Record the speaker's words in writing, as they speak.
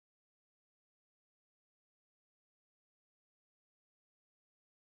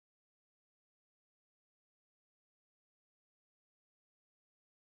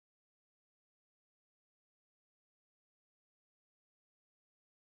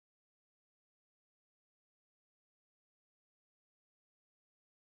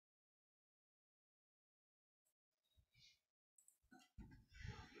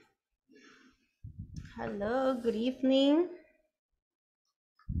Hello, good evening.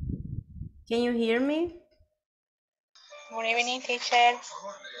 Can you hear me? Good evening, teacher.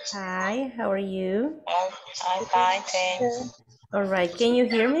 Hi, how are you? I'm fine, thanks. All right, can you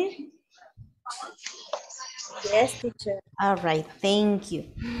hear me? Yes, teacher. All right, thank you.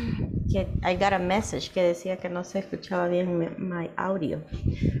 I got a message que decía que no se escuchaba bien my audio,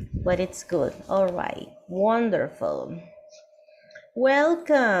 but it's good. All right, wonderful.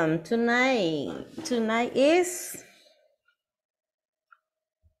 Welcome tonight. Tonight's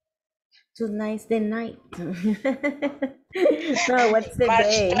the night. No, what's the March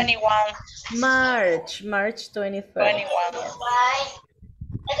day? 21. March 21st. 21.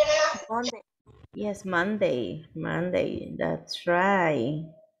 Monday. Yes, Monday. That's right.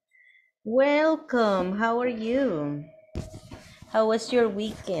 Welcome. How are you? How was your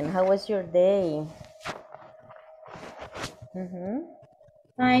weekend? How was your day?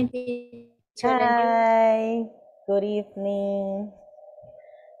 Fine, teacher. And you? Hi. Good evening.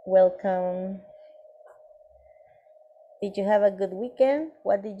 Welcome. Did you have a good weekend?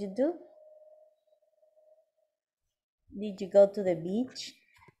 What did you do? Did you go to the beach?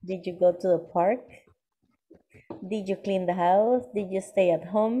 Did you go to the park? Did you clean the house? Did you stay at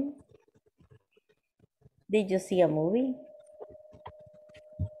home? Did you see a movie?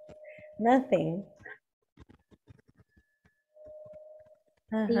 Nothing.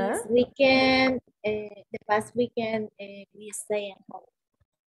 This weekend, the past weekend, we stay at home.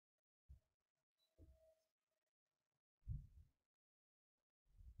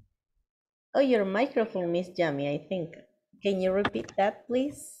 Oh, your microphone, Miss Jamie, I think. Can you repeat that,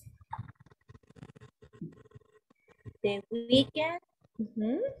 please? The weekend,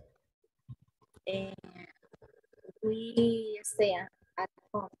 Mm-hmm. we stay at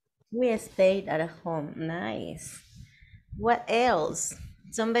home. We stayed at home. Nice. What else?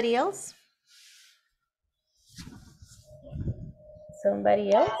 Somebody else?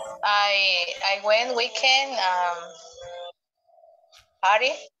 Somebody else? I went weekend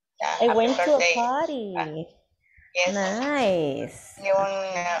party. I Happy went to a birthday. party. Yes. Nice.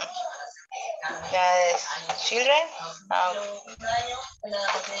 Children.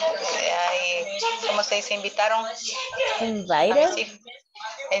 ¿Cómo se dice? Invitaron. Invited?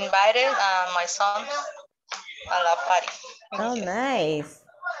 Invited my son a la party. Oh, Yes. nice.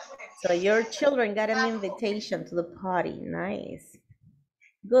 So your children got an invitation to the party. Nice.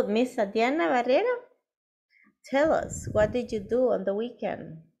 Good. Miss Diana Barrero, tell us, what did you do on the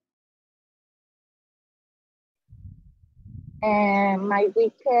weekend? My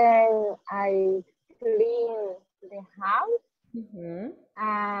weekend, I clean the house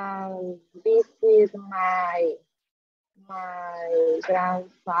and visit my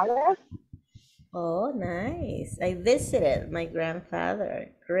grandfather. Oh, nice. I visited my grandfather.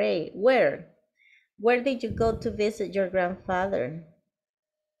 Great. Where? Where did you go to visit your grandfather?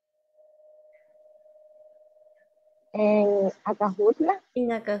 In Acajutla. In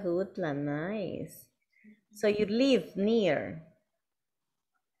Acajutla. Nice. So you live near?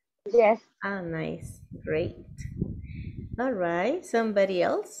 Yes. Ah, nice. Great. All right. Somebody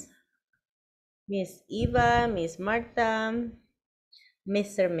else? Miss Eva, Miss Marta,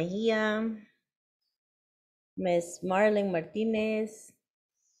 Mr. Mejia, Miss Marlene Martinez.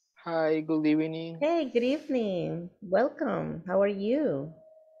 Hi, good evening. Hey, good evening. Welcome. How are you?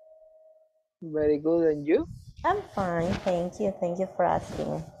 Very good, and you? I'm fine, thank you. Thank you for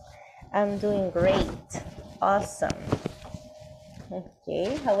asking. I'm doing great. Awesome.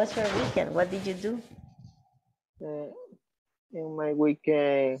 Okay, how was your weekend? What did you do? In my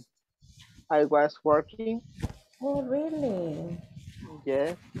weekend, I was working. Oh, really?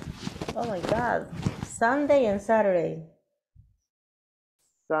 Yes. Oh my God. Sunday and Saturday.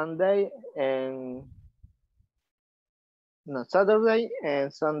 Saturday and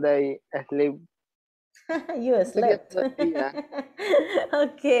Sunday I sleep. You slept. Yeah.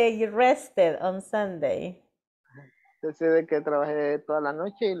 Okay, you rested on Sunday. Decide que trabajé toda la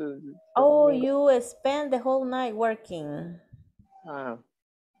noche y Oh, you spent the whole night working.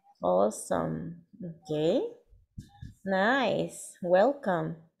 Awesome. Okay. Nice.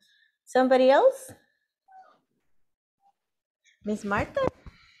 Welcome. Somebody else? Miss Marta?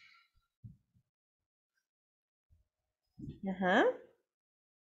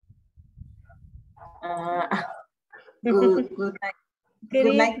 Good night. Good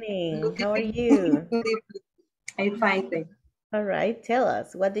evening. How are you? Good evening. I'm fine, thank you. All right. Tell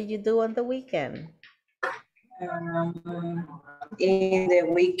us, what did you do on the weekend? In the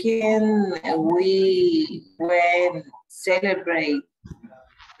weekend, we went celebrate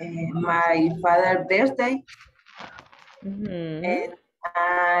my father's birthday, and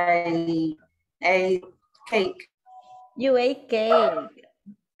I ate cake. You ate cake.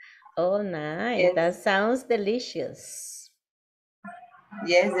 Oh, nice. Yes. That sounds delicious.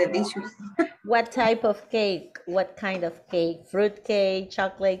 Yes, delicious. What type of cake? What kind of cake? Fruit cake,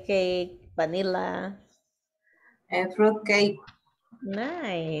 chocolate cake, vanilla? And fruit cake.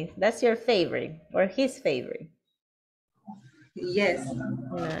 Nice. That's your favorite or his favorite? Yes,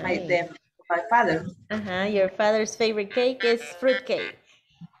 Nice. my father. Your father's favorite cake is fruit cake.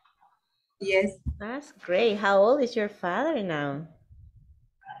 Yes, That's great. How old is your father now?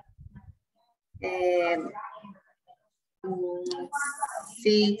 and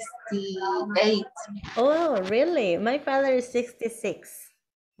 68. Oh, really? My father is 66.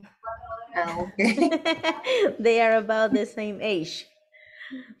 Okay. They are about the same age.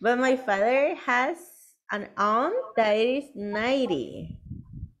 But my father has an aunt that is 90.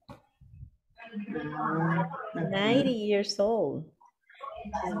 90 years old.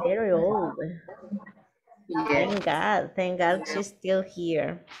 She's very old. Yes. Thank God she's still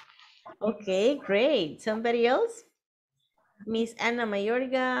here. Okay, great. Somebody else? Miss Anna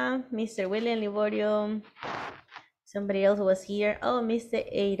Mayorga, Mr. William Liborio. Somebody else was here. Oh, Mr.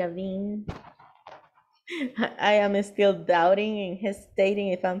 Eiravin. I am still doubting and hesitating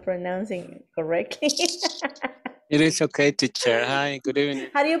if I'm pronouncing it correctly. It is okay, teacher. Hi, good evening.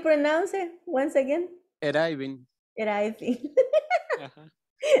 How do you pronounce it once again? Arriving. Arriving.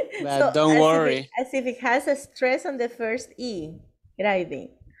 But So don't worry. As if it has a stress on the first E. Arriving.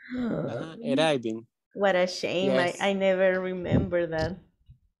 Arriving. What a shame. Yes. I never remember that.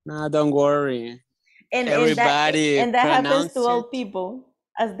 No, don't worry. And Everybody that happens to all pronounces people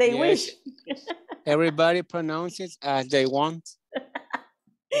as they wish. Everybody pronounces as they want.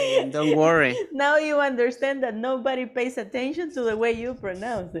 And don't worry. Now you understand that nobody pays attention to the way you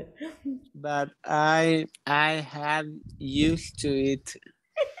pronounce it. But I had used to it.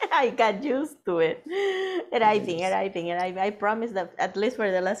 I got used to it. Arriving. I promise that at least for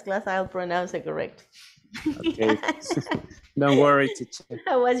the last class, I'll pronounce it correct. Okay. Don't worry, teacher.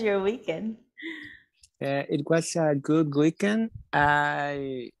 How was your weekend? It was a good weekend.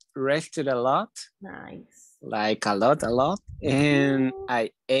 I rested a lot. Nice. Like a lot. And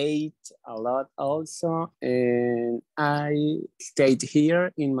I ate a lot also. And I stayed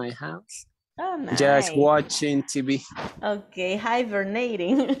here in my house. Oh, nice. Just watching TV. Okay,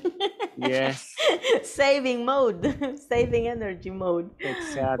 hibernating. Yes. Saving mode, saving energy mode.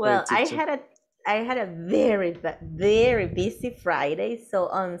 Exactly. Well, teacher. I had a very busy Friday. So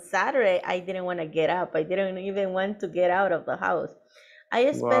on Saturday, I didn't want to get up. I didn't even want to get out of the house.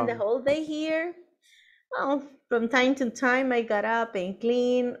 I spent the whole day here. Well, from time to time, I got up and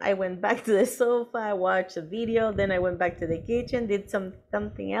cleaned. I went back to the sofa. I watched a video. Then I went back to the kitchen, did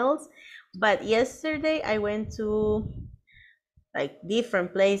something else. But yesterday, I went to like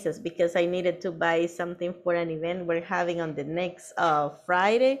different places because I needed to buy something for an event we're having on the next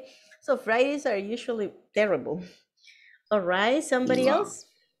Friday. So Fridays are usually terrible. All right, somebody else?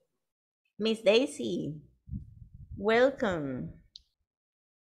 Miss Daisy, welcome.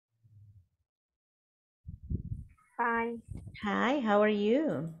 Hi. Hi, how are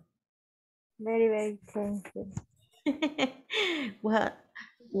you? Very thank you. Well,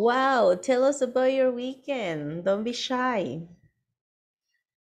 wow, tell us about your weekend. Don't be shy.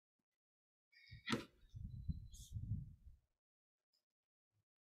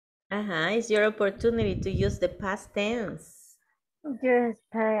 It's your opportunity to use the past tense. Just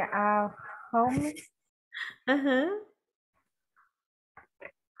stay at home.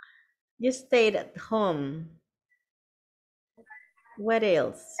 You stayed at home. What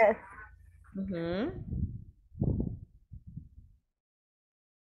else? Yes.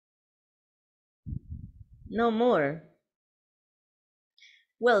 No more.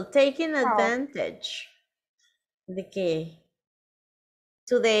 Well, taking advantage. Okay.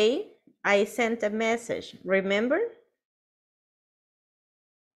 Today, I sent a message. Remember?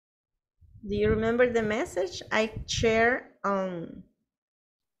 Do you remember the message I shared on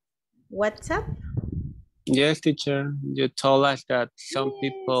WhatsApp? Yes, teacher. You told us that some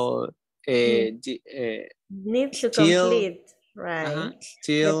people need to complete, right?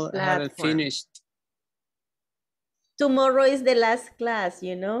 still haven't finished. Tomorrow is the last class,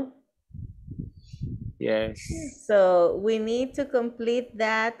 you know? Yes. So we need to complete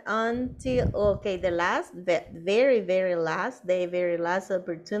that until, okay, the very last day, very last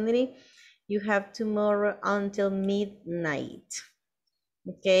opportunity. You have tomorrow until midnight.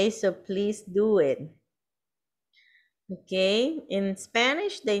 Okay, so please do it. Okay, in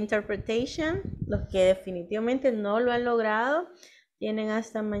Spanish, the interpretation, los que definitivamente no lo han logrado, tienen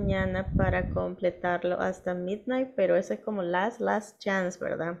hasta mañana para completarlo hasta midnight, pero eso es como last chance,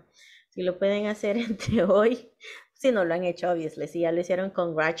 ¿verdad? Si lo pueden hacer entre hoy, si no lo han hecho, obviously. Si ya lo hicieron,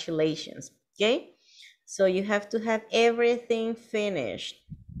 congratulations. Okay? So you have to have everything finished.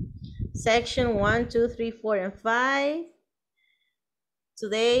 Section 1, 2, 3, 4, and 5.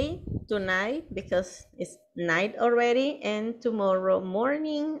 Today, tonight, because it's night already, and tomorrow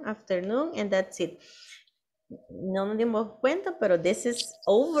morning, afternoon, and that's it. No nos dimos cuenta, pero this is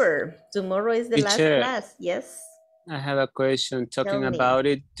over. Tomorrow is the last class. Yes. I have a question talking Tell me. about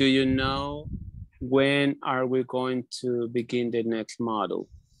it. Do you know when are we going to begin the next model?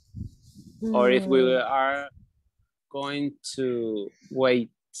 Or if we are going to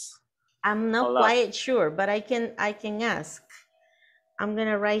wait? I'm not quite sure, but I can ask. I'm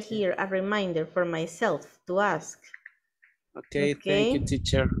gonna write here a reminder for myself to ask. Okay, thank you,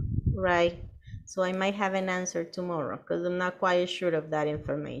 teacher. Right. So I might have an answer tomorrow because I'm not quite sure of that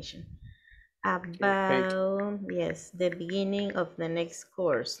information. About, yes, the beginning of the next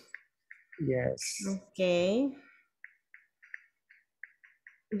course. Yes. Okay.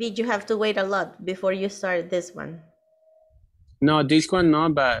 Did you have to wait a lot before you start this one? No, this one no,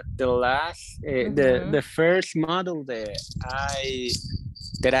 but the last, the first model that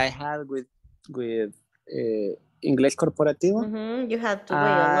I had with Inglés Corporativo. You had to wait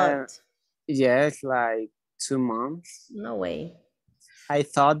a lot. Yes, like 2 months. No way. I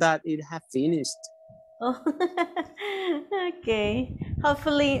thought that it had finished. Oh, okay.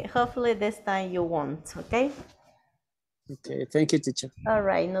 Hopefully this time you won't, okay? Okay, thank you, teacher. All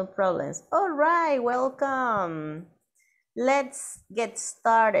right, no problems. All right, welcome. Let's get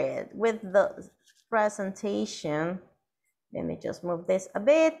started with the presentation. Let me just move this a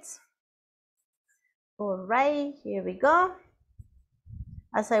bit. All right, here we go.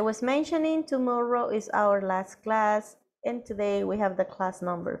 As I was mentioning, tomorrow is our last class, and today we have the class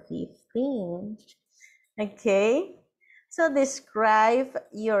number 15. Okay, so describe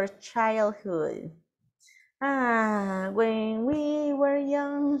your childhood. When we were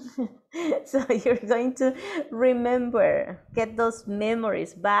young. So you're going to remember, get those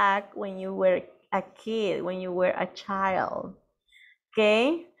memories back when you were a kid, when you were a child.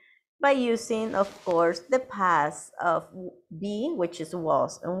 Okay, by using, of course, the past of be, which is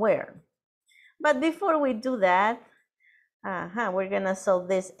was and were. But before we do that, we're gonna solve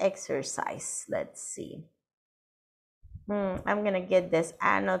this exercise. Let's see. I'm gonna get this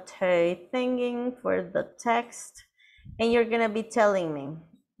annotate thinking for the text, and you're gonna be telling me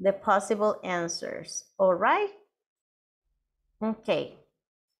the possible answers. All right? Okay.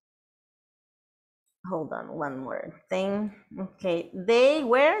 Hold on, one more thing. Okay, they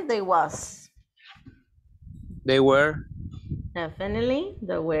were, they was. They were. Definitely,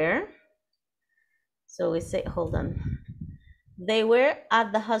 they were. So we say, hold on. They were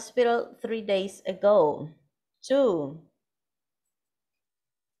at the hospital 3 days ago. 2.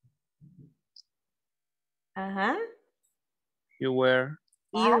 You were.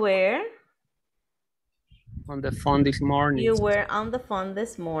 You were. On the phone this morning. You were on the phone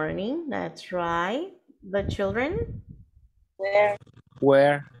this morning. That's right. The children?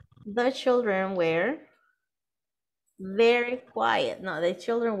 Where? The children were very quiet. No, the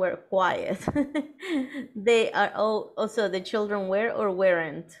children were quiet. They are also the children were or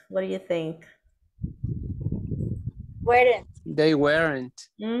weren't? What do you think? Weren't. They weren't.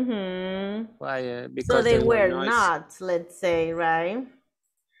 Quiet because so they were noisy. not, let's say, right?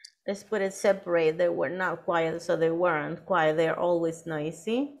 Let's put it separate. They were not quiet, so they weren't quiet. They're always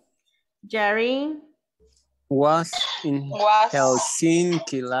noisy. Jerry? Was in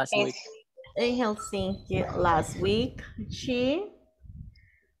Helsinki last week. In Helsinki last week. She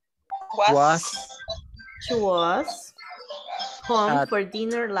was home for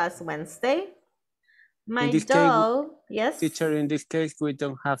dinner last Wednesday. My in this dog, case, yes? Teacher, in this case, we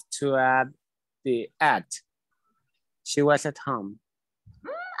don't have to add the at. She was at home.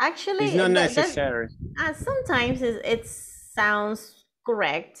 Actually, it's not necessary. Sometimes it sounds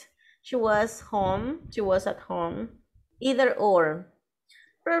correct. She was home. She was at home. Either or.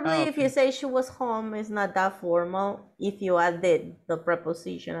 Probably if you say she was home, it's not that formal if you added the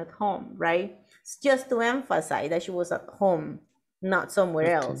preposition at home, right? It's just to emphasize that she was at home, not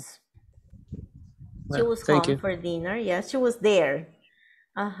somewhere else. Well, she was home for dinner. Yes, she was there.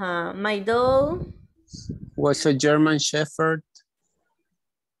 My dog was a German Shepherd.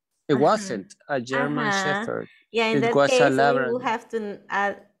 It wasn't a German Shepherd. Yeah, in that case, we will have to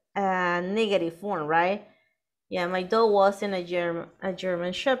add a negative form, right? Yeah, my dog wasn't a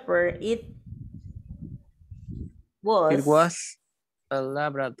German Shepherd. It was a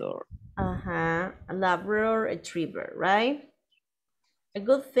Labrador. A Labrador Retriever, right? A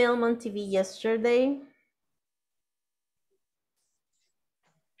good film on TV yesterday.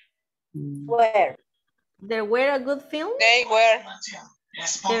 Where? There were a good film? They were.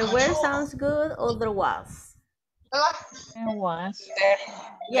 There were sounds good or there was? It was. There.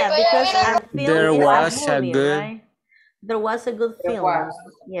 Yeah, because a film There is was a a movie, good, right? There was a good There film. was.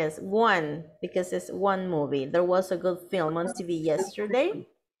 Yes, one, because it's one movie. There was a good film on TV yesterday.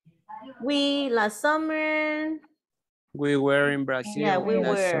 We, last summer, we were in Brazil. yeah, we last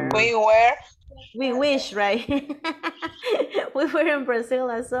were. summer. We were. We wish, right? We were in Brazil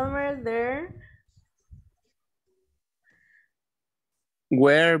last summer there.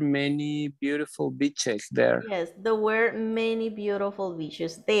 Were many beautiful beaches there. Yes, there were many beautiful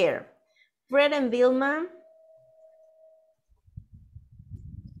beaches there. Fred and Vilma.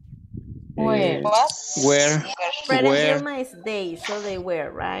 Where? Was. Where? Fred Where? and Vilma is they, so they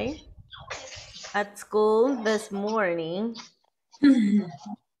were, right? At school this morning.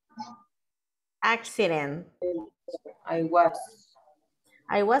 Accident. I was.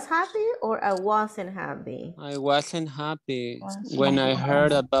 I was happy or I wasn't happy? I wasn't happy when I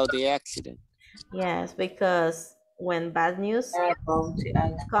heard about the accident. Yes, because when bad news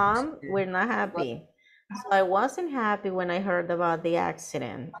come, we're not happy. So I wasn't happy when I heard about the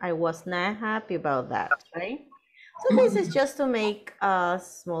accident. I was not happy about that, right? So this is just to make a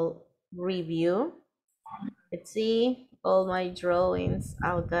small review. Let's see, all my drawings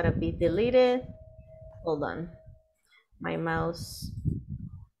are gotta be deleted. Hold on, my mouse.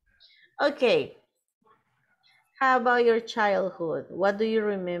 Okay, how about your childhood? What do you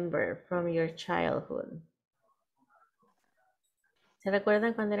remember from your childhood? ¿Se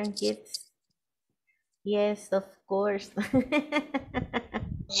recuerdan cuando eran kids? Yes, of course.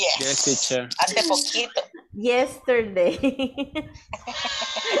 Yes. Yes, teacher. Hace poquito. Yesterday.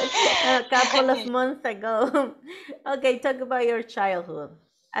 A couple of months ago. Okay, talk about your childhood.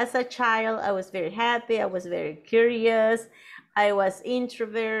 As a child, I was very happy. I was very curious. I was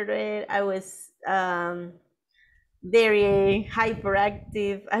introverted. I was very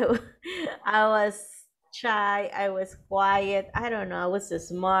hyperactive. I was shy. I was quiet. I don't know. I was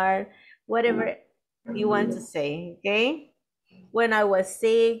smart. Whatever you want to say, okay? When I was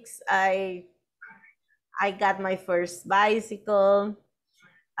 6, I got my first bicycle.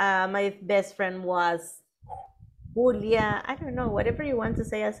 My best friend was Julia. I don't know, whatever you want to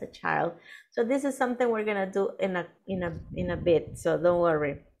say as a child. So this is something we're gonna do in a bit. So don't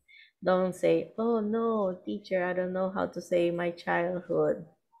worry. Don't say, oh no, teacher, I don't know how to say my childhood.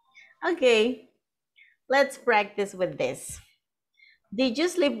 Okay, let's practice with this. Did you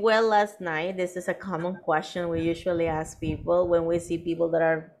sleep well last night? This is a common question we usually ask people when we see people that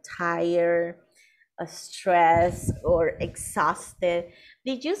are tired, stressed, or exhausted.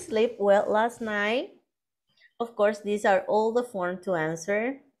 Did you sleep well last night? Of course, these are all the forms to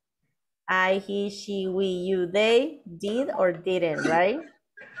answer. I, he, she, we, you, they, did or didn't, right?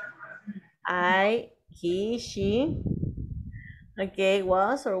 I, he, she, okay,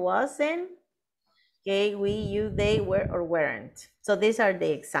 was or wasn't. Okay, we, you, they, were or weren't. So these are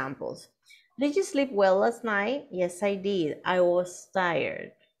the examples. Did you sleep well last night? Yes, I did. I was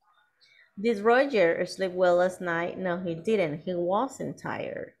tired. Did Roger sleep well last night? No, he didn't. He wasn't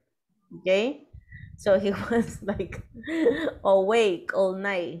tired. Okay, so he was like awake all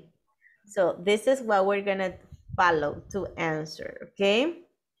night. So this is what we're gonna follow to answer. Okay,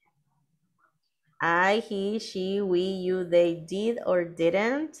 I, he, she, we, you, they, did or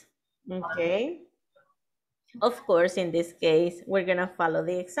didn't. Okay, of course, in this case, we're gonna follow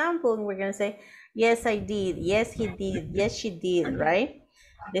the example and we're gonna say, yes, I did. Yes, he did. Yes, she did, right?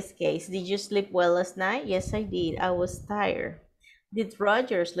 This case, did you sleep well last night? Yes, I did. I was tired. Did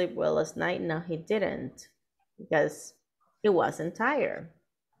Roger sleep well last night? No, he didn't, because he wasn't tired.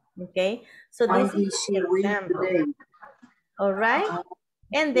 Okay, so this is the example. All right,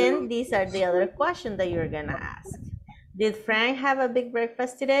 and then these are the other questions that you're gonna ask. Did Frank have a big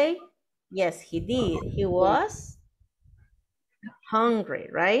breakfast today? Yes, he did. He was hungry,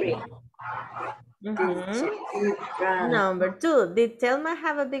 right? Number 2, did Thelma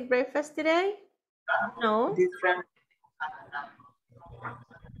have a big breakfast today? No.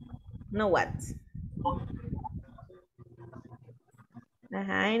 No what?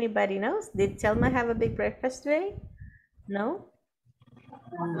 Anybody knows? Did Thelma have a big breakfast today? No?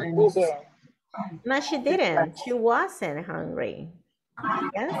 No, she didn't. She wasn't hungry.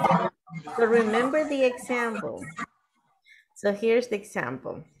 Yes? So remember the example. So here's the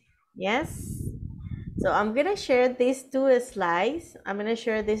example. Yes? So I'm gonna share these 2 slides. I'm gonna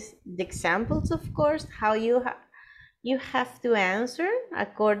share the examples, of course, how you have to answer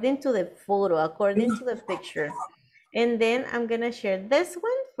according to the photo, according to the picture. And then I'm gonna share this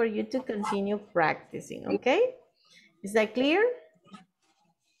one for you to continue practicing, okay? Is that clear?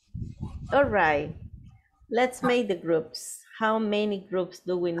 All right. Let's make the groups. How many groups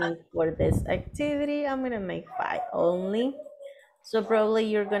do we need for this activity? I'm gonna make 5 only. So probably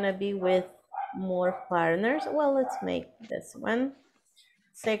you're gonna be with more partners. Well, let's make this one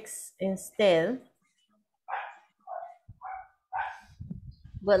 6 instead.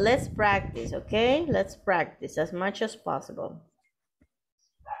 But let's practice, okay? Let's practice as much as possible.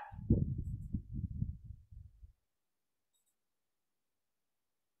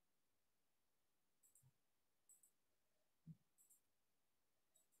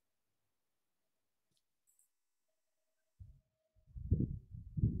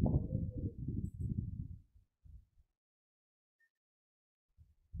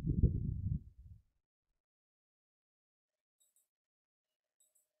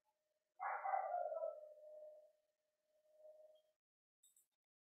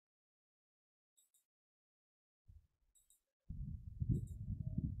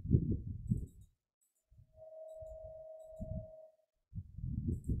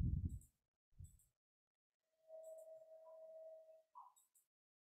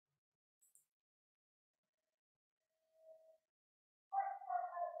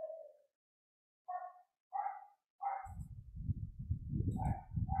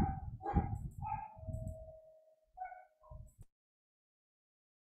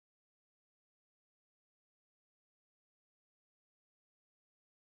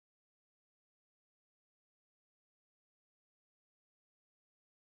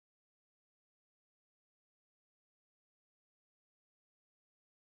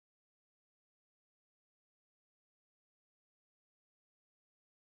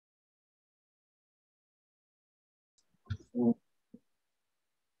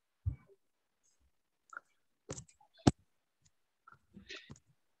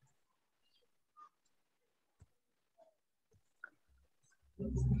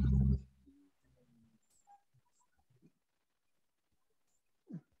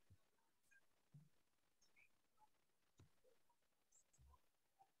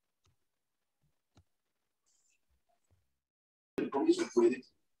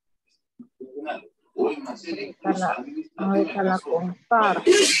 Ahorita la comparo.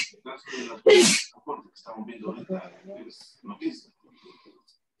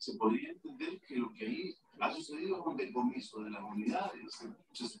 Se podría entender que lo que ahí ha sucedido es un decomiso de las unidades.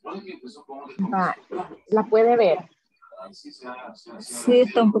 Se supone que empezó con un decomiso. ¿La puede ver? Sí,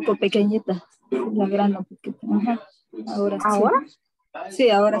 está un poco pequeñita. La grande un poquito. Ajá. Ahora sí. ¿Ahora? Sí,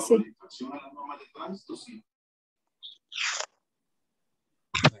 ahora sí.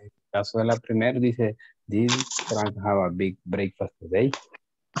 En el caso de la primera dice, did Frank have a big breakfast today?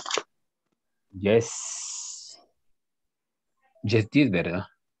 Yes. Yes did, ¿verdad?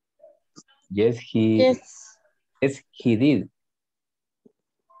 Yes, yes, he did.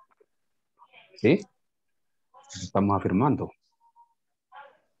 ¿Sí? Estamos afirmando.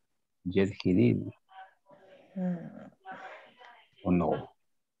 Yes, he did. ¿O no?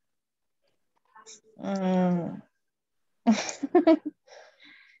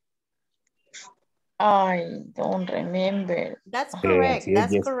 I don't remember. That's correct. Sí,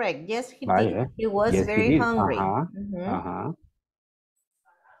 That's yes. correct. Yes, he Vaya, did. He was yes, he very did. hungry. Ajá, Mhm. ajá.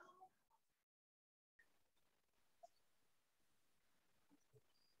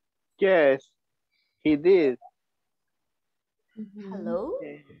 Yes, he did. Hello?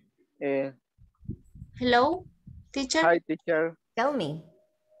 Hello, teacher. Hi, teacher. Tell me.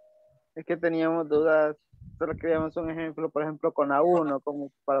 Es que teníamos dudas. Solo queríamos un ejemplo, por ejemplo, con A1,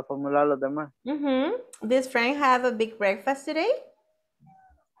 como para formular los demás. Did Frank have a big breakfast today?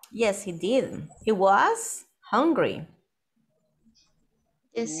 Yes, he did. He was hungry.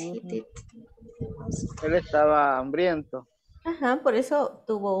 Yes, he did. Él estaba hambriento. Ajá, por eso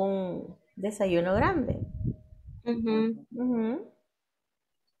tuvo un desayuno grande. En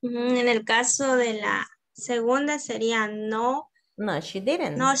el caso de la segunda sería no. No, she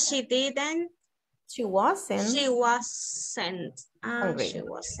didn't. No, she didn't. She wasn't. She wasn't. Hungry. She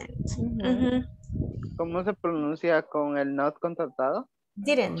wasn't. ¿Cómo se pronuncia con el not contratado?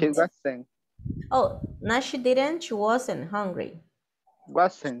 Didn't. She wasn't. Oh, no, she didn't. She wasn't hungry.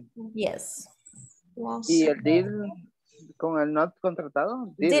 Wasn't. Yes. ¿Y el did con el not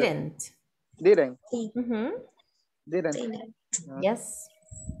contratado? Didn't. Didn't. Didn't. Yes.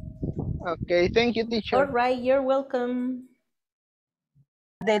 Okay, thank you, teacher. All right, you're welcome.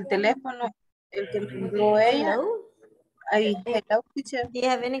 Del teléfono, el que me envió ella. Hello? Hello, teacher. Do you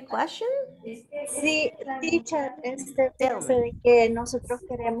have any question? Sí, teacher, Tell fíjese me. de que nosotros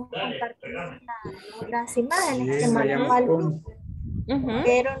queremos compartir las imágenes que mandó al grupo,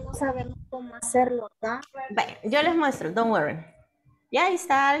 pero no sabemos cómo hacerlo, ¿verdad? Bueno, yo les muestro, don't worry. Ya ahí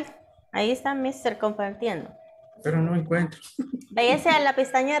está. Ahí está Mr. compartiendo. Pero no encuentro. Váyase a la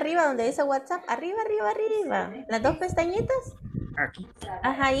pestaña arriba donde dice WhatsApp. Arriba, arriba, arriba. Las dos pestañitas. Aquí.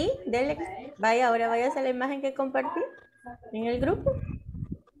 Ajá, ahí. Dele. Vaya, ahora váyase a la imagen que compartí en el grupo.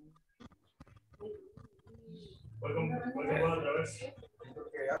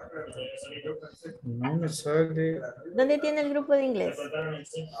 No me sale. ¿Dónde tiene el grupo de inglés?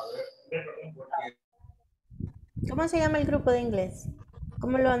 ¿Cómo se llama el grupo de inglés?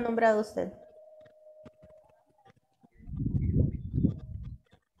 ¿Cómo lo ha nombrado usted?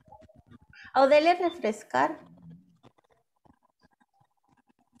 O dele refrescar.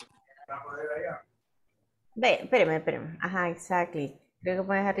 Ve, espérame. Ajá, exactly. Creo que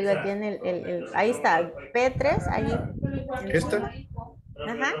pones arriba tiene ahí está, P3, ahí. ¿Esta?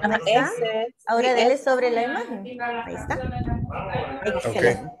 Ajá, ahí está. Ahora dele sobre la imagen. Ahí está.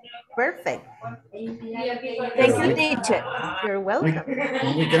 Excelente. Okay. Perfect. Thank you, teacher. You're welcome.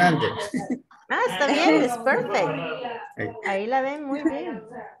 Muy grande. Ah, está bien, es perfect. Ahí la ven muy bien.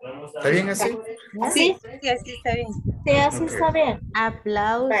 ¿Está bien así? Sí, Sí, así está bien. sí, así está bien.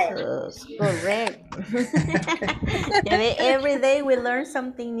 Aplausos. Correcto. Ya ve, every day we learn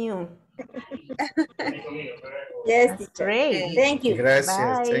something new. Yes, That's teacher. great. Thank you.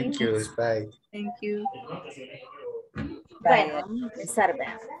 Gracias. Bye. Thank you. Bye. Thank you. Bueno, vamos a empezar,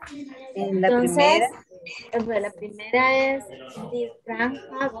 vean. En la Entonces, primera, la primera es, did Frank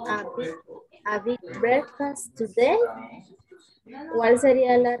have a big breakfast today? ¿Cuál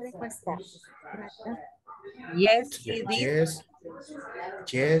sería la respuesta? yes, he did. Yes.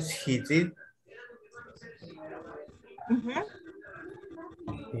 Yes, he did.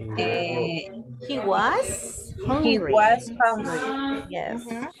 He was hungry. He was hungry. Yes.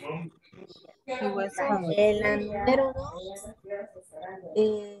 He was hungry. En la número 2,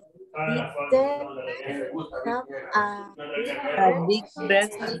 did they have A big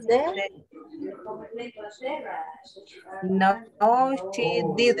breakfast today? No, she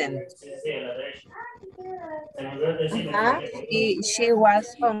didn't. Ajá. She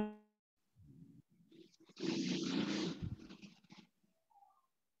was hungry.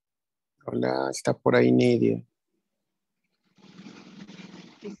 Hola, está por ahí Nidia.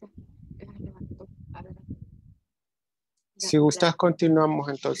 Si gustas, continuamos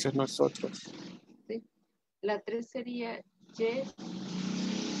entonces nosotros. Sí. La 3 sería yes.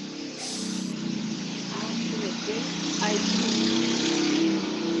 I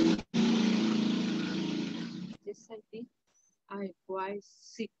did. Yes, I did. I was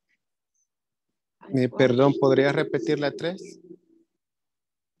sick. Perdón, ¿podría repetir la 3?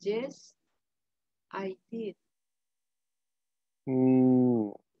 Yes, I did.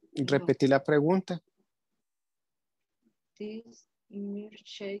 Repetí la pregunta. This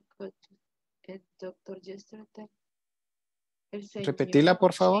milkshake got a doctor yesterday. Repetila,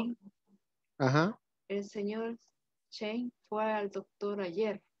 por favor. Ajá. El señor Shane fue al doctor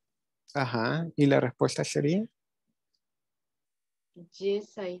ayer. Ajá. ¿Y la respuesta sería?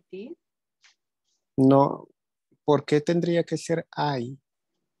 Yes, I did. No. ¿Por qué tendría que ser I?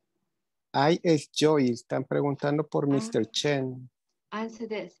 I es yo y están preguntando por Mr. Chen. Answer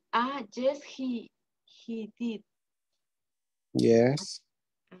this. Yes, he did. Yes.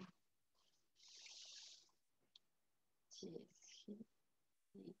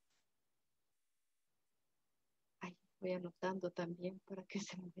 Ay, voy anotando también para que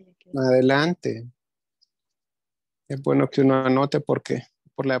se me vaya quedando. Adelante. Es bueno que uno anote porque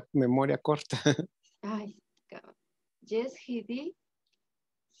por la memoria corta. Ay, yes, he did.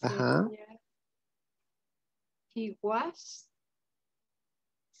 Ajá. He was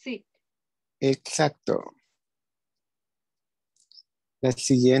sick. Exacto. La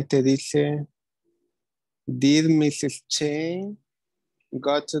siguiente dice, did Mrs. Chen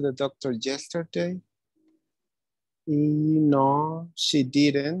go to the doctor yesterday? Y no, she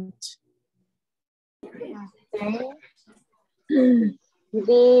didn't.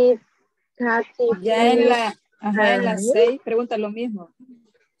 Did Kathy Ya en la 6 pregunta lo mismo.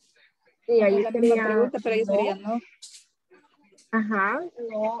 Sí, ahí es la misma pregunta, pero ahí sería no. Ajá,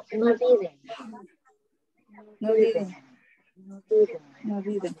 no didn't. No didn't. No didn't. No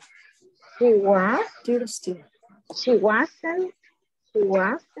didn't. She was. Thirsty. She wasn't. She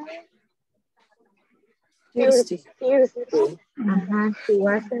wasn't. Thirsty. Thirsty. Ajá, she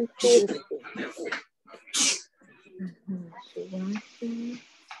wasn't thirsty. Ajá, she wasn't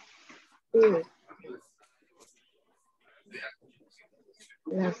thirsty.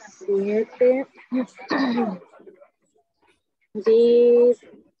 Las 7. Did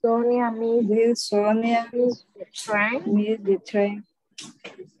Sonia miss the train? Miss the train.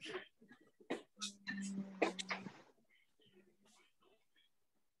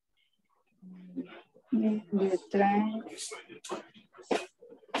 The train.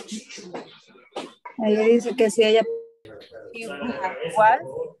 Ahí dice que si ella He was,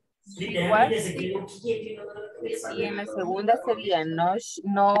 she was sick. Y en la segunda sería no,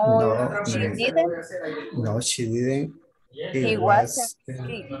 no, No, she didn't, no, she didn't. he It wasn't was.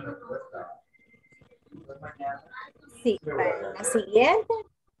 sick. Sí, para la siguiente,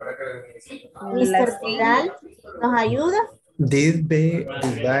 La Mr. siguiente, Vidal, ¿nos ayuda? Did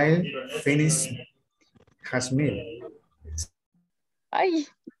Vidal finish his meal? Ay,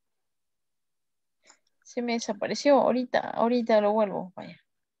 se me desapareció. Ahorita lo vuelvo. Vaya,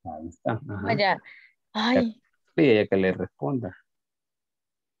 Ahí está. Ajá. vaya. Ay, Sí, ella que le responda.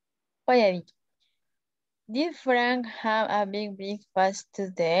 vaya, Vicky. Did Frank have a big breakfast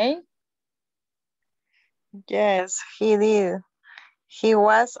today? Yes, he did. He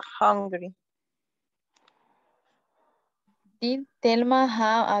was hungry. Did Thelma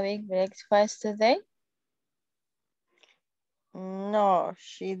have a big breakfast today? No,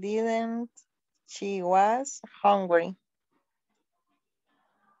 she didn't. She was hungry.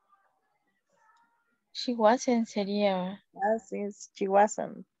 She wasn't, sería. Yes, she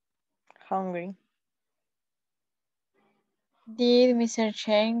wasn't hungry. Did Mr.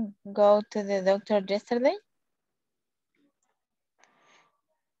 Chen go to the doctor yesterday?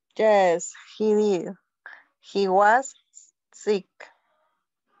 Yes, he did. He was sick.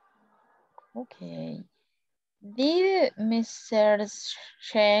 Okay. Did Mr.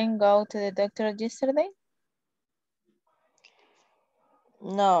 Chen go to the doctor yesterday?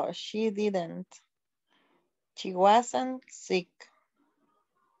 No, she didn't. She wasn't sick.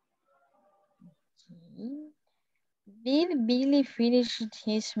 Okay. Did Billy finish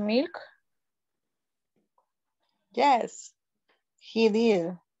his milk? Yes, he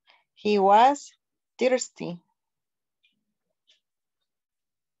did. He was thirsty.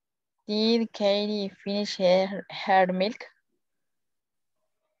 Did Katie finish her milk?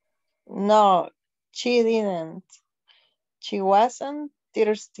 No, she didn't. She wasn't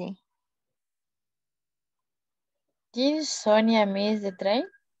thirsty. Did Sonia miss the train?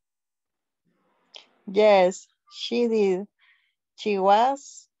 Yes, she did. She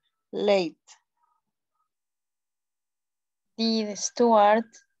was late. Did Stuart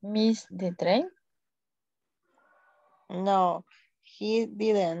miss the train? No, he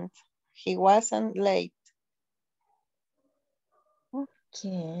didn't. He wasn't late.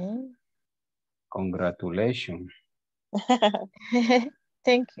 Okay. Congratulations.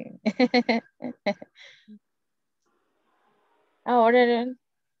 Thank you. Ahora,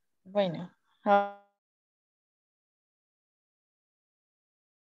 bueno.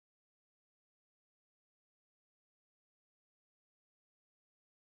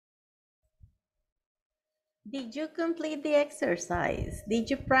 Did you complete the exercise? Did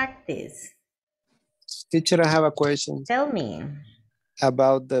you practice? Teacher, I have a question. Tell me.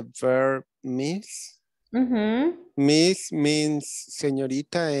 About the verb miss. Miss means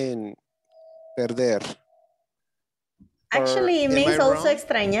señorita en perder. Actually, it means also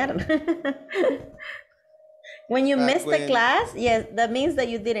extrañar. When you miss the class, yes, that means that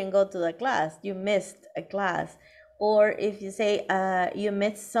you didn't go to the class. You missed a class. Or if you say you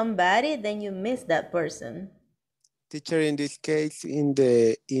missed somebody, then you missed that person. Teacher, in this case, in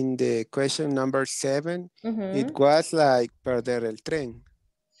the question number 7, it was like perder el tren.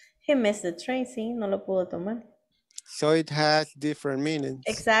 He missed the train, sí, no lo pudo tomar. So it has different meanings.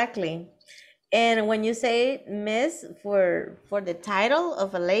 Exactly. And when you say miss for the title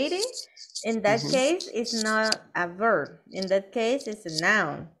of a lady, in that case, it's not a verb. In that case, it's a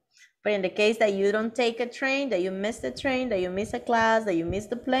noun. But in the case that you don't take a train, that you miss the train, that you miss a class, that you miss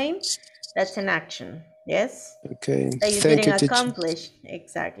the plane, that's an action. Yes? Okay. That you Thank didn't you, accomplish.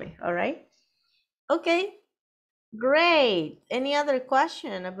 Exactly. All right. Okay. Great. Any other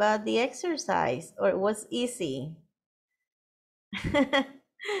question about the exercise, or it was easy?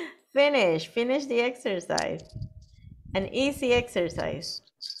 Finish the exercise. An easy exercise.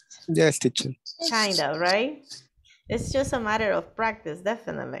 Yes, teacher. Kind of, right? It's just a matter of practice,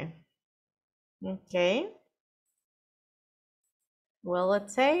 definitely. Okay. Well,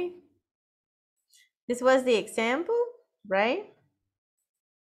 let's say this was the example, right?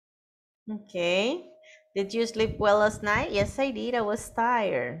 Okay. Did you sleep well last night? Yes, I did. I was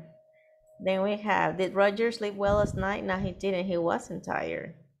tired. Then we have, did Roger sleep well last night? No, he didn't. He wasn't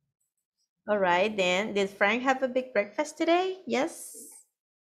tired. All right, then. Did Frank have a big breakfast today? Yes.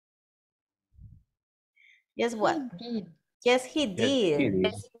 Yes, what? He did. Yes, he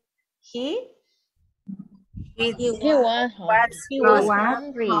did. He was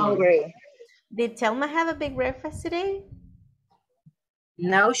hungry. Did Thelma have a big breakfast today?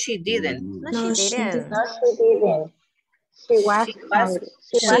 No, she didn't. No, she didn't. No, she didn't. She was hungry.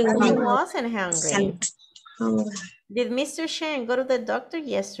 She wasn't hungry. Hungry. Did Mr. Shen go to the doctor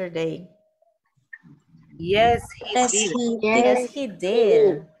yesterday? Yes, he did. Yes, he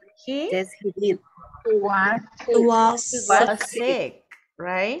did. Yes, he did. He was Sick,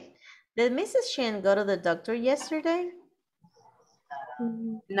 right? Did Mrs. Shen go to the doctor yesterday?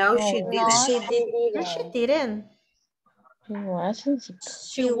 No, she didn't. No, she didn't. She wasn't sick.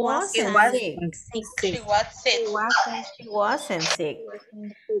 She wasn't sick. She was sick. She wasn't sick.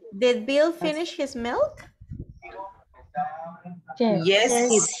 Did Bill finish his milk? Yes. Yes,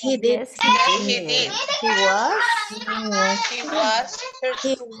 he did. Yes, He did.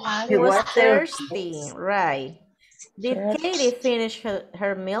 He was thirsty, right? Did Katie finish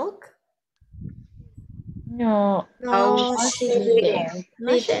her milk? No. No, she didn't.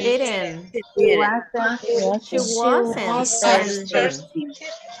 No, she didn't. She wasn't thirsty. She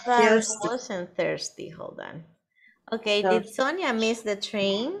wasn't thirsty. Hold on. Okay, did Sonia miss the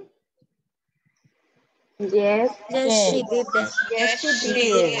train? Yes, she did. Yes, she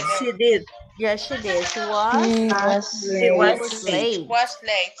did. She did. Yes, she did. She was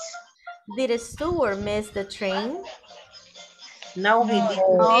late. Did Stuart miss the train? No, he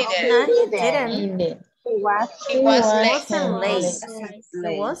didn't. No, he didn't. He Wasn't late.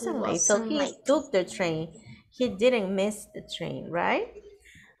 He wasn't late. So he took the train. He didn't miss the train, right?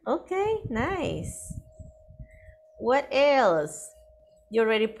 Okay, nice. What else? You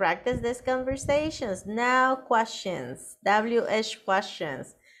already practiced these conversations. Now questions, WH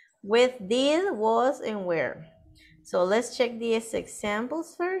questions. With did, was, and where. So let's check these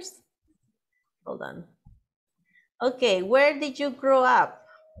examples first. Hold on. Okay, where did you grow up?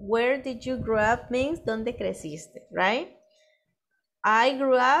 Where did you grow up means ¿dónde creciste, right? I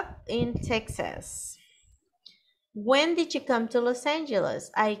grew up in Texas. When did you come to Los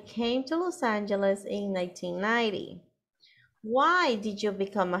Angeles? I came to Los Angeles in 1990. Why did you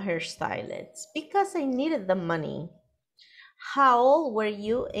become a hairstylist? Because I needed the money. How old were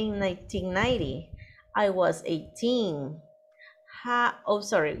you in 1990? I was 18.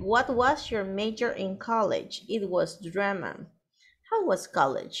 What was your major in college? It was drama. How was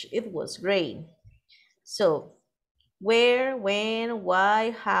college? It was great. So, where, when,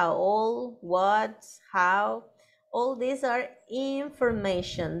 why, how old, what, how, all these are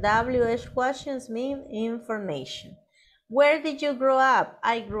information. WH questions mean information. Where did you grow up?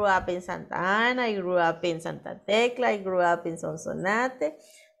 I grew up in Santa Ana, I grew up in Santa Tecla, I grew up in Sonsonate.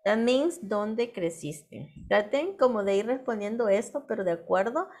 That means ¿dónde creciste? Traten como de ir respondiendo esto, pero de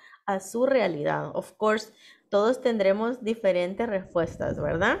acuerdo a su realidad. Of course, todos tendremos diferentes respuestas,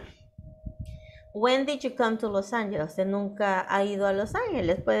 ¿verdad? When did you come to Los Angeles? Usted nunca ha ido a Los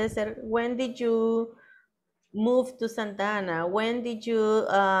Ángeles. Puede ser, when did you move to Santa Ana? When did you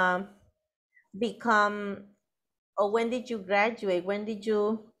become, or when did you graduate? When did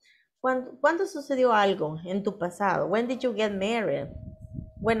you, ¿cuándo sucedió algo en tu pasado? When did you get married?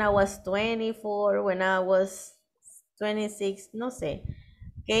 When I was 24, when I was 26, no sé,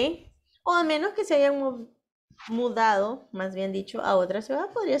 ¿ok? O a menos que se hayan mudado, más bien dicho, a otra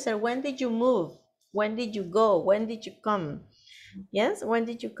ciudad, podría ser, when did you move? When did you go? When did you come? Yes, when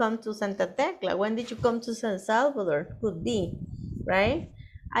did you come to Santa Tecla? When did you come to San Salvador? Could be, right?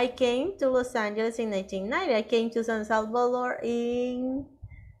 I came to Los Angeles in 1990. I came to San Salvador in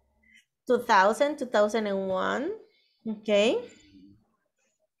 2000, 2001, okay?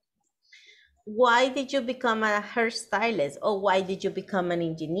 Why did you become a hairstylist? Or why did you become an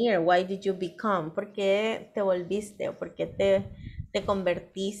engineer? Why did you become? ¿Por qué te volviste? ¿O por qué te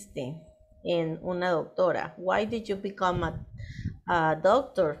convertiste en una doctora? Why did you become a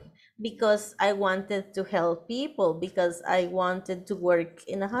doctor? Because I wanted to help people. Because I wanted to work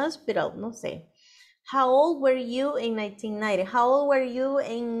in a hospital. No sé. How old were you in 1990? How old were you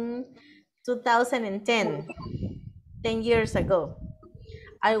in 2010? 10 years ago.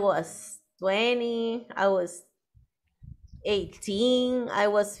 I was 20, I was 18, I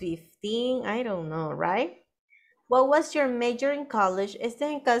was 15, I don't know, right? What was your major in college? Este es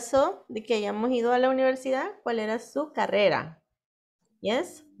en caso de que hayamos ido a la universidad. ¿Cuál era su carrera?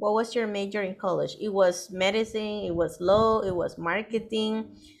 Yes? What was your major in college? It was medicine, it was law, it was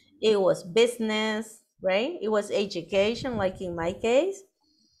marketing, it was business, right? It was education, like in my case.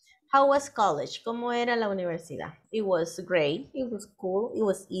 How was college? ¿Cómo era la universidad? It was great, it was cool, it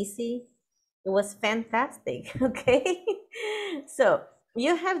was easy. It was fantastic, okay? So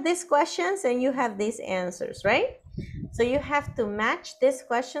you have these questions and you have these answers, right? So you have to match this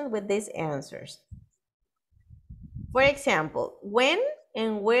question with these answers. For example, when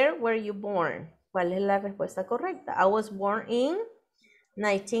and where were you born? ¿Cuál es la respuesta correcta? I was born in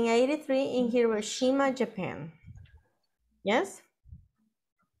 1983 in Hiroshima, Japan. Yes?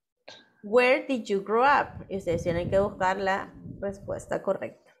 Where did you grow up? Y ustedes tienen que buscar la respuesta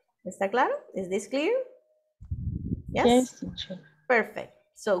correcta. ¿Está claro? Is this clear? Yes? teacher. Perfect.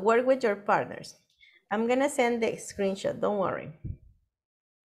 So work with your partners. I'm gonna send the screenshot, don't worry.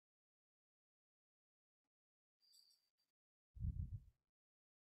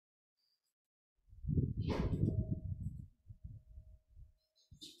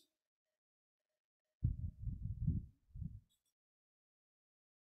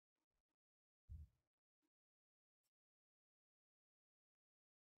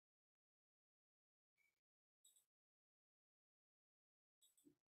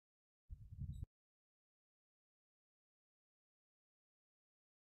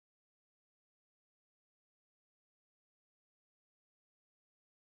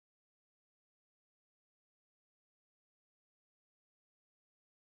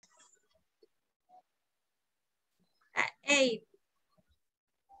 Eight.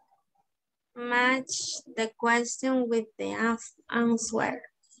 Match the question with the answer.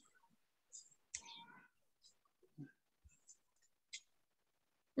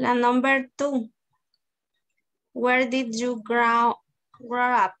 La number 2. Where did you grow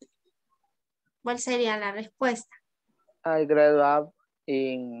up? ¿Cuál sería la respuesta? I grew up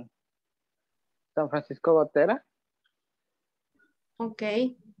in San Francisco Gotera. Ok.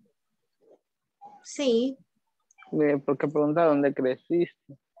 Sí. Porque pregunta dónde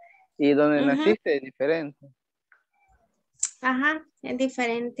creciste. Y dónde naciste es diferente. Ajá, es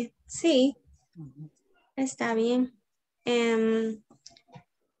diferente. Sí. Está bien.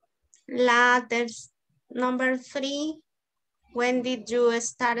 Number 3. When did you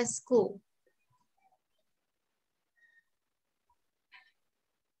start school?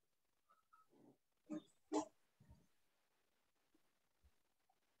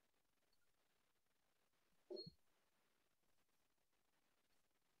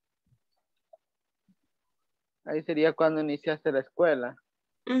 Ahí sería cuando iniciaste la escuela.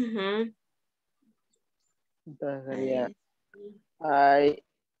 Ujú. Entonces sería I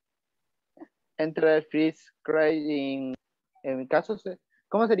entered first grade en mi caso,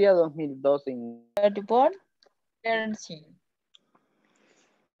 ¿cómo sería 2012? Born, learning.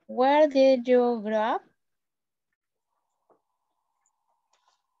 Where did you grow up?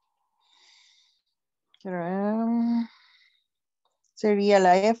 Sería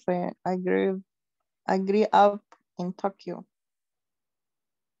la F. I grew up in Tokyo.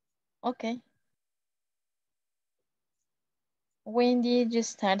 Okay. When did you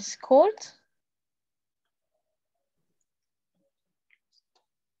start school?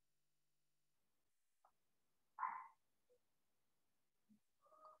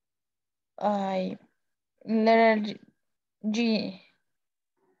 Letter G.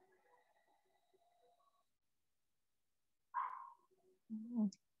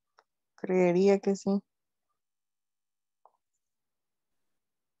 Creería que sí.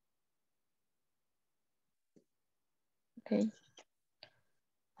 Okay.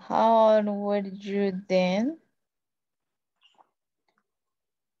 How old were you then?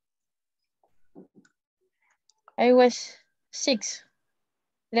 I was 6.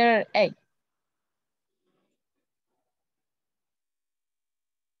 Letter A.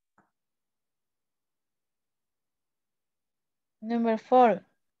 Number 4.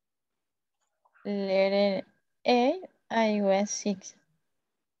 Letter A. I was 6.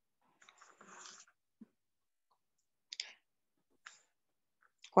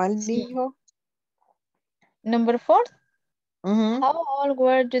 ¿Cuál Sí. dijo? Number 4. How old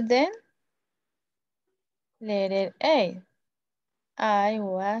were you then? Letter A. I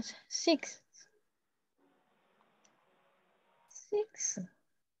was 6. 6.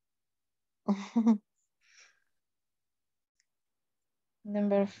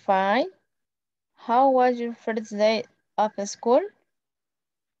 Number 5. How was your first day of school?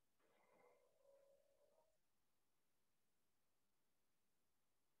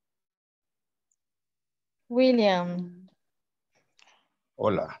 William.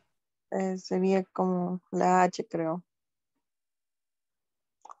 Hola. Sería como la H, creo.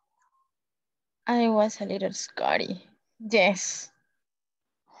 I was a little scary. Yes.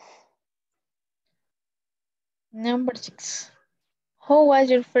 Number 6. Who was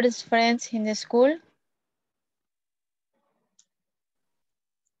your first friend in the school?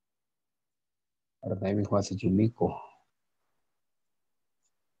 Her name was Yumiko.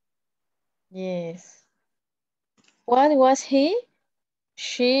 Yes. What was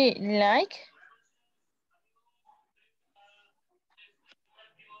she like?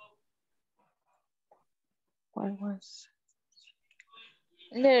 What was?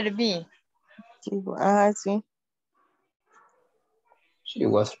 Letter B. Sí. She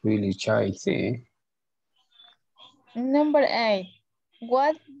was really shy, sí. Number 8.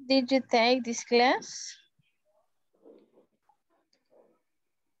 What did you take this class?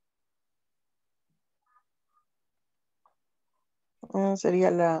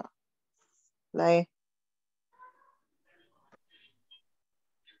 Sería la E.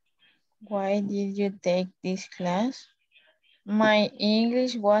 Why did you take this class? My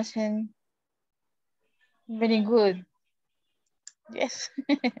English wasn't very good. Yes.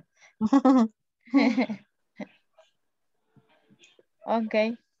 Ok.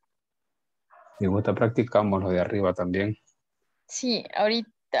 Si gusta, practicamos lo de arriba también. Sí, ahorita.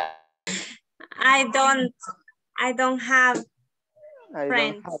 I don't have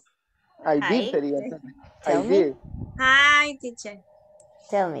friends. I did sería. Tell me. Hi, teacher.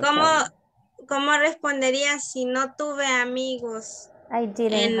 Tell me. ¿Cómo respondería si no tuve amigos? I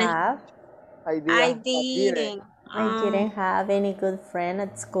didn't have. I didn't. I didn't have any good friend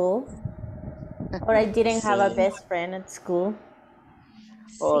at school. Or I didn't have a best friend at school.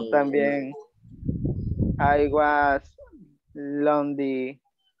 O también, I was lonely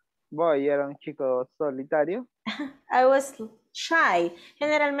boy, era un chico solitario. I was shy.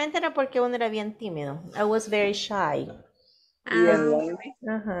 Generalmente era porque uno era bien tímido. I was very shy. I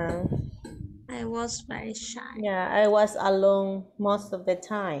was very shy. Yeah, I was alone most of the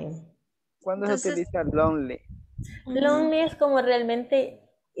time. ¿Cuándo se utiliza lonely? Lonely es como realmente,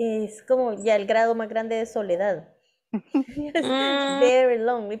 es como ya el grado más grande de soledad. Very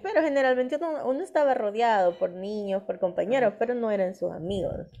lonely, pero generalmente uno estaba rodeado por niños, por compañeros, pero no eran sus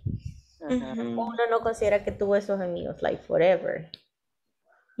amigos. Uno no considera que tuvo esos amigos, like forever.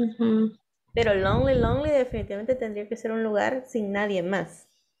 Pero lonely definitivamente tendría que ser un lugar sin nadie más.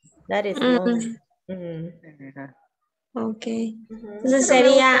 That is lonely. Okay. Entonces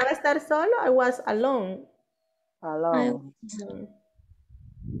sería... ¿Me gustaba estar solo? I was alone. Alone.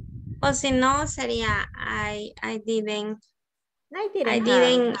 O si no, sería I didn't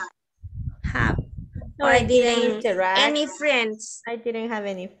have. Or I didn't interact. Any friends. I didn't have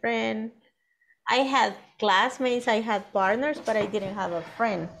any friend. I had classmates, I had partners, but I didn't have a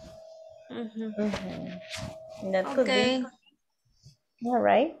friend. That could be. All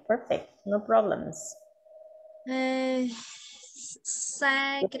right, perfect. No problems.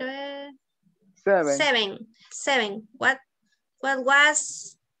 Seven. What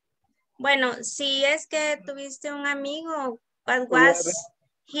was... Bueno, si es que tuviste un amigo, what was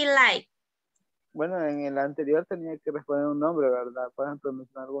he like? Bueno, en el anterior tenía que responder un nombre, ¿verdad? Por ejemplo,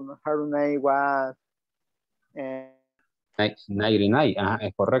 mencionar algunos. Her name was... 99,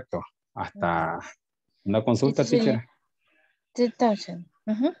 es correcto. Hasta una consulta, teacher. 2000.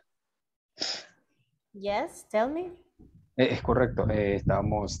 Yes, tell me. Es correcto.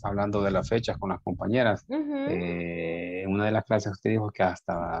 Estábamos hablando de las fechas con las compañeras. En una de las clases usted dijo que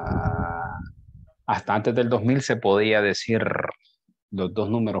hasta antes del 2000 se podía decir los dos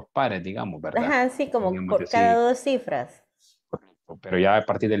números pares, digamos, ¿verdad? Ajá, sí, como por cada dos cifras. Pero ya a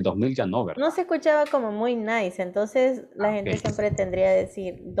partir del 2000 ya no, ¿verdad? No se escuchaba como muy nice, entonces la gente siempre tendría que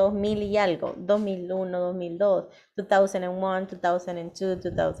decir 2000 y algo, 2001, 2002, 2001,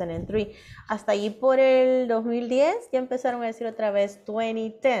 2002, 2003. Hasta allí por el 2010 ya empezaron a decir otra vez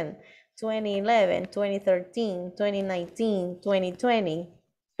 2010, 2011, 2013, 2019, 2020.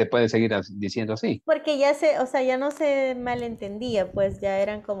 Se puede seguir diciendo así. Porque ya ya no se malentendía, pues ya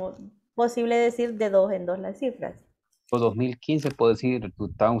eran como posible decir de dos en dos las cifras. 2015 puedo decir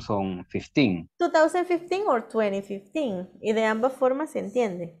 2015. 2015 o 2015. Y de ambas formas se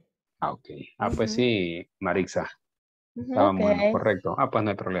entiende. Ok. Pues sí, Marixa. Estaba muy correcto. Pues no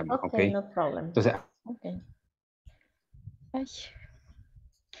hay problema. Ok. No problem. Entonces.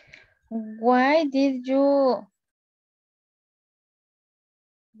 Why did you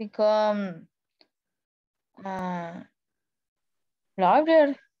become a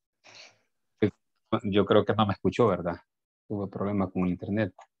blogger? Yo creo que no me escuchó, ¿verdad? Tuve problemas con el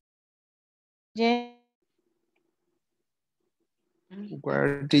internet. Yeah.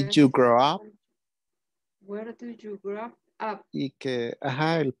 Where did you grow up? Where did you grow up? Y que,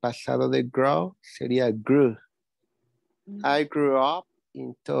 el pasado de grow sería grew. I grew up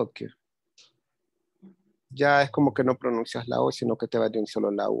in Tokyo. Ya es como que no pronuncias la O, sino que te vas de un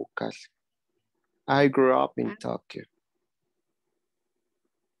solo la U casi. I grew up in Tokyo.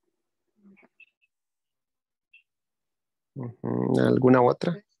 ¿Alguna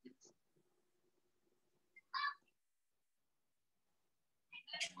otra?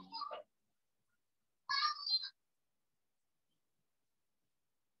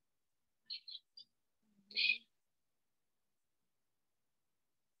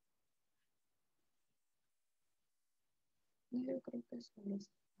 Yo creo que son los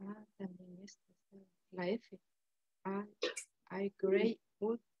también esta, la F. I grew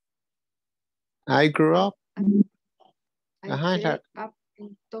up. I grew up. I Ajá, grew up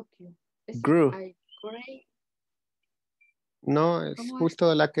in Tokyo. grew. I grew. No, es ¿Cómo es? justo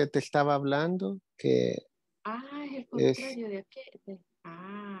de la que te estaba hablando, que Es el es, contrario de aquí.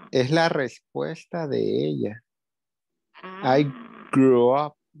 es la respuesta de ella. I grew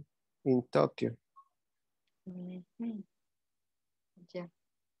up in Tokyo. Ujú. Ya.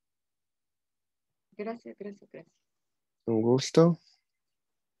 Gracias, gracias, gracias. Un gusto.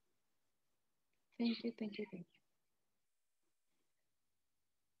 Thank you, thank you, thank you.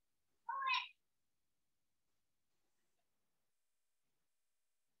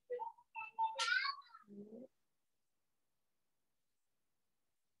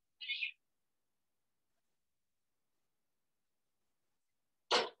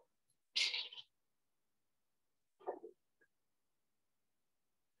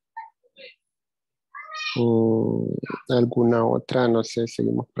 ¿Alguna otra? No sé,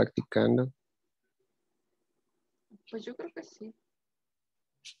 seguimos practicando. Pues yo creo que sí.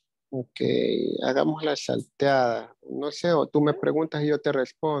 Ok, hagamos la salteada. No sé, o tú me preguntas y yo te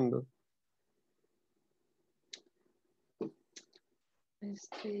respondo.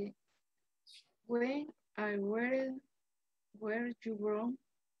 When I where you from?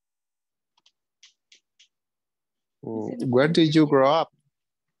 Where did you grow up?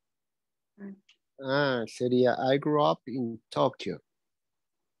 Sería I grew up in Tokyo.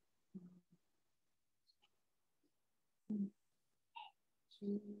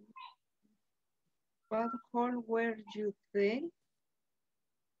 What hole were you then?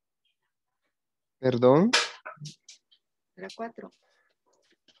 ¿Perdón? La 4.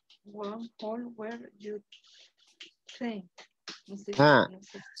 What hole were you then? No sé, no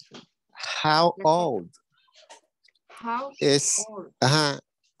sé. How old? How Es, old? ajá,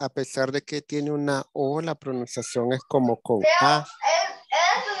 a pesar de que tiene una O, la pronunciación es como con A.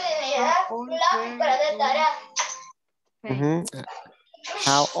 How old were you?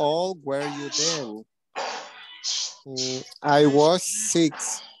 How old were you then? I was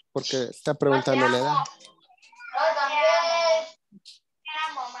 6, porque está preguntando la edad.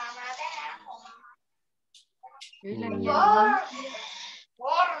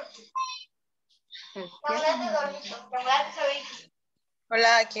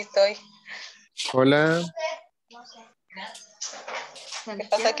 Hola, aquí estoy. Hola. Lo que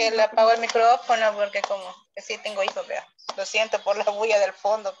pasa es que le apago el micrófono porque como que sí tengo hijos, pero lo siento por la bulla del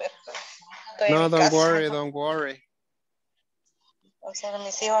fondo, pero estoy en No, mi don't casa. worry, don't worry. O sea,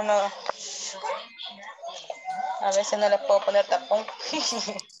 mis hijos no, a veces no les puedo poner tapón.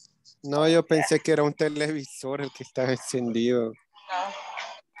 No, yo pensé que era un televisor el que estaba encendido.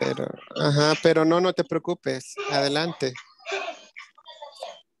 No. Pero no te preocupes. Adelante.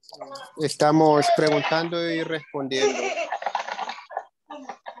 Estamos preguntando y respondiendo.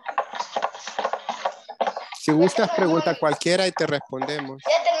 Si gustas, pregunta cualquiera y te respondemos.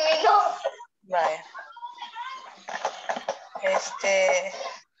 Ya terminó. Vaya.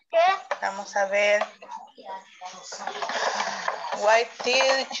 Vamos a ver. Why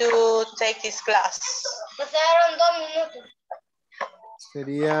did you take this class? Pasaron 2 minutos.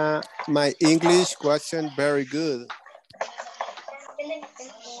 Sería, my English wasn't very good.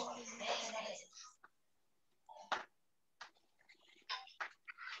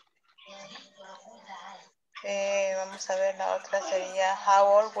 Vamos a ver, la otra sería, how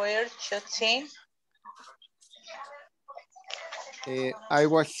old were you then? I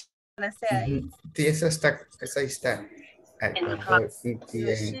was... Sí, esa ahí está.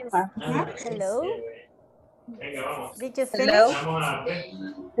 Hello. Did you Hello.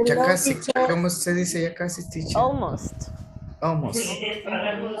 finish? Ya casi, ¿cómo se dice ya casi, teacher? Almost. Almost.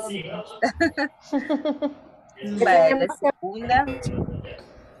 Vale, la segunda.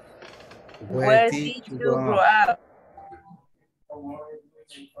 Where did you grow up?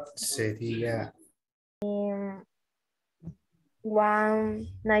 Sería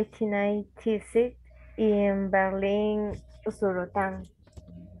 1996 in Berlin, Usulután.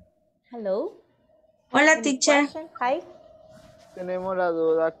 Hello. Hola, teacher. Hi. Tenemos la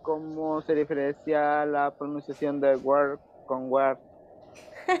duda cómo se diferencia la pronunciación de where con where.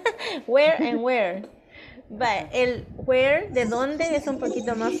 Where and where. El where de dónde es un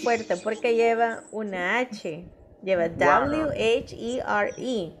poquito más fuerte porque lleva una H. Lleva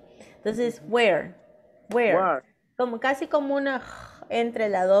W-H-E-R-E. Entonces, where. Como casi como una J entre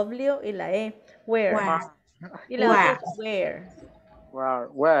la W y la E. Where. Y la otra es where.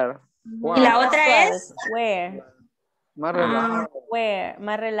 Where. ¿Y la otra es? Más relajada. Where.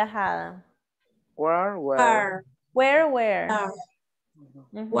 Más relajada. Where. Where? Where?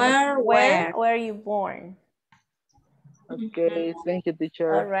 Where were you born? Okay, thank you,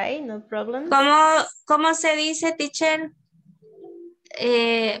 teacher. All right, no problem. ¿Cómo se dice, teacher?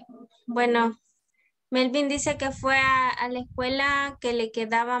 Bueno, Melvin dice que fue a la escuela que le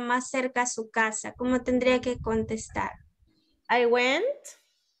quedaba más cerca a su casa. ¿Cómo tendría que contestar? I went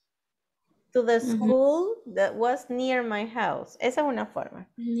to the school that was near my house. Esa es una forma.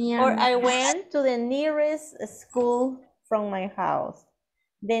 Or I went to the nearest school from my house.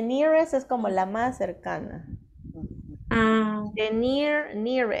 The nearest es como la más cercana. The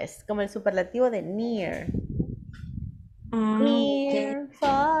nearest, como el superlativo de near. Near,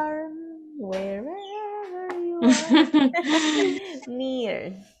 far, wherever you are.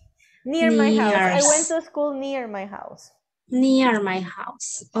 Near my house. I went to school near my house. Near my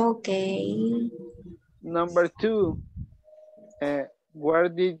house. Okay. Number 2. Where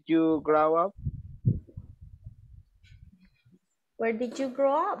did you grow up? Where did you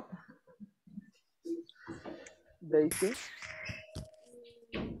grow up? Daisy.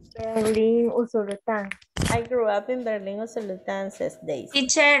 Berlin, Usulután. I grew up in Berlin, Usulután, says Daisy.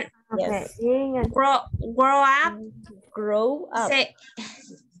 Teacher, yes. Grow up. Grow up. Grow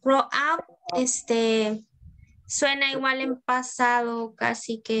up, suena igual en pasado,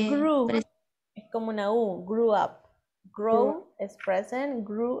 casi que. Grew. Es como una U. Grew up. Grow es present,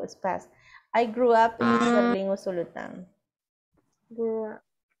 grew es past. I grew up in Berlin, Usulután. Grew up.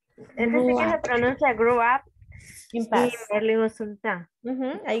 Entonces, ¿qué se pronuncia grew up? In past. Y Berlin, Usulután.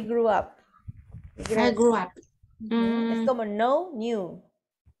 I grew up. I grew up. Es como no, new.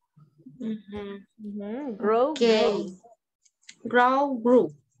 Grow, okay. Grow, grew.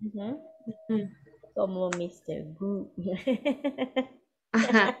 Como Mr. Grew.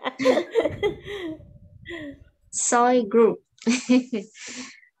 Soy grew.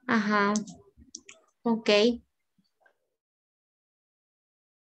 Ajá. Okay.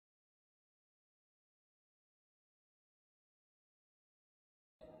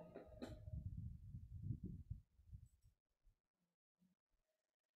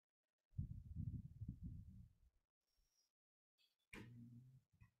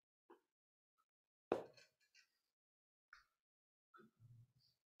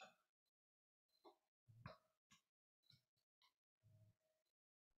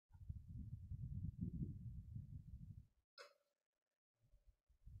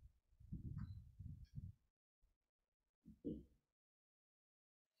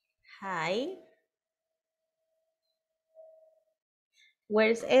 Hi.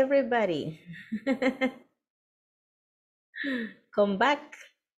 Where's everybody? Come back.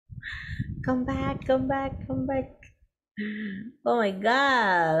 Come back, come back, come back. Oh my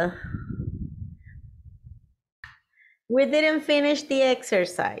God. We didn't finish the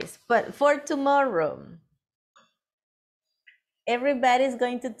exercise, but for tomorrow, everybody's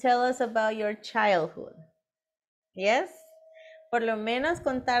going to tell us about your childhood. Yes? Por lo menos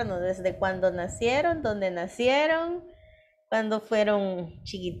contarnos desde cuando nacieron, dónde nacieron, cuando fueron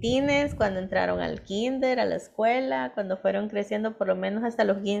chiquitines, cuando entraron al kinder, a la escuela, cuando fueron creciendo por lo menos hasta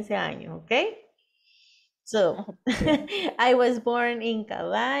los 15 años, ¿ok? So, I was born in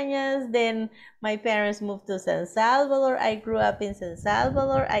Cabañas, then my parents moved to San Salvador. I grew up in San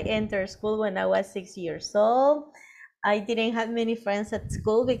Salvador. I entered school when I was 6 years old. I didn't have many friends at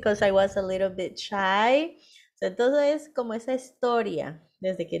school because I was a little bit shy. So, todo es como esa historia,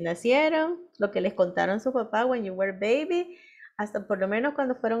 desde que nacieron, lo que les contaron su papá when you were baby, hasta por lo menos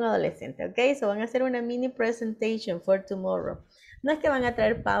cuando fueron adolescentes, ¿ok? So, van a hacer una mini presentation for tomorrow. No es que van a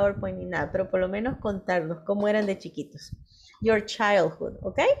traer PowerPoint ni nada, pero por lo menos contarnos cómo eran de chiquitos. Your childhood,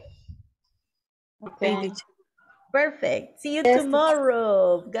 ¿ok? Okay. Perfect. See you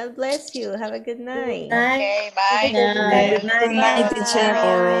tomorrow. God bless you. Have a good night. Okay, bye. Good night, teacher.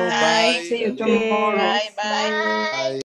 Bye. See you tomorrow. Bye, bye. Bye.